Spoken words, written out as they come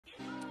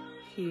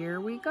Here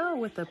we go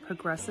with the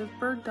progressive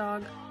bird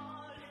dog.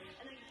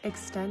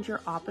 Extend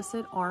your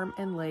opposite arm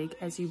and leg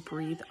as you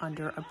breathe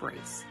under a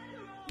brace.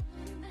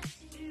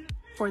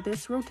 For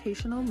this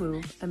rotational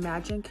move,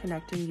 imagine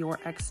connecting your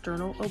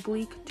external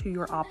oblique to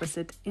your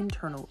opposite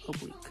internal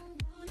oblique.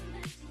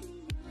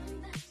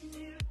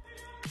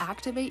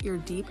 Activate your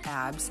deep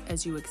abs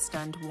as you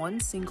extend one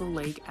single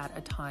leg at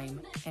a time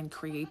and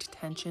create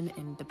tension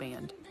in the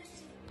band.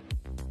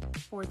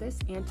 For this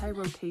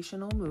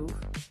anti-rotational move,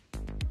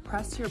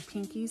 press your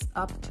pinkies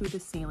up to the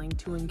ceiling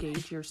to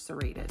engage your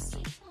serratus.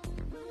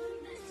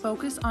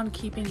 Focus on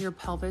keeping your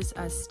pelvis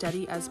as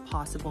steady as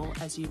possible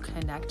as you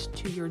connect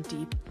to your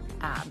deep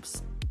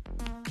abs.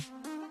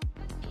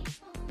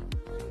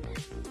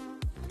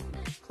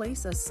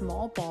 Place a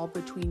small ball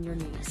between your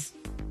knees.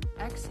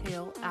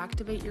 Exhale,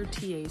 activate your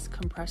TAs,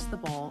 compress the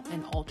ball,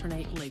 and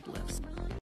alternate leg lifts.